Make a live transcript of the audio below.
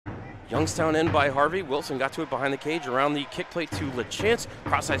Youngstown in by Harvey. Wilson got to it behind the cage, around the kick plate to LaChance.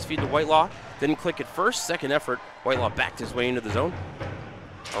 Cross-ice feed to Whitelaw. Didn't click at first. Second effort, Whitelaw backed his way into the zone.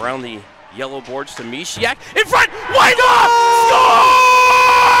 Around the yellow boards to Mishiak. In front, Whitelaw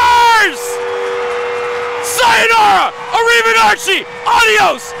scores! Sayonara! Arrivederci!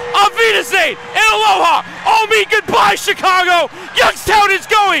 Adios! Auf Wiedersehen! And aloha! All mean goodbye, Chicago! Youngstown is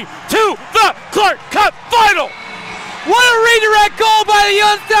going to the Clark Cup Final! What a redirect goal by the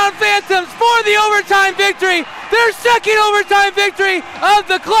Youngstown Phantoms for the overtime victory. Their second overtime victory of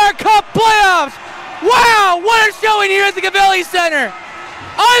the Clark Cup playoffs. Wow, what a showing here at the Gavelli Center.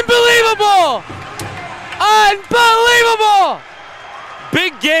 Unbelievable! Unbelievable!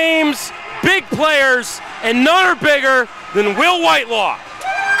 Big games, big players, and none are bigger than Will Whitelaw.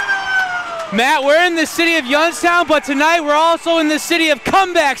 Matt, we're in the city of Youngstown, but tonight we're also in the city of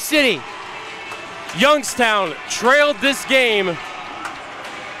Comeback City. Youngstown trailed this game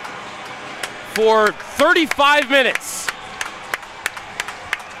for 35 minutes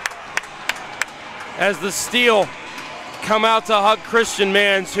as the Steel come out to hug Christian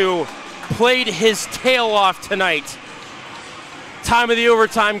Mans, who played his tail off tonight. Time of the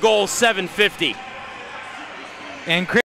overtime goal, 7:50. And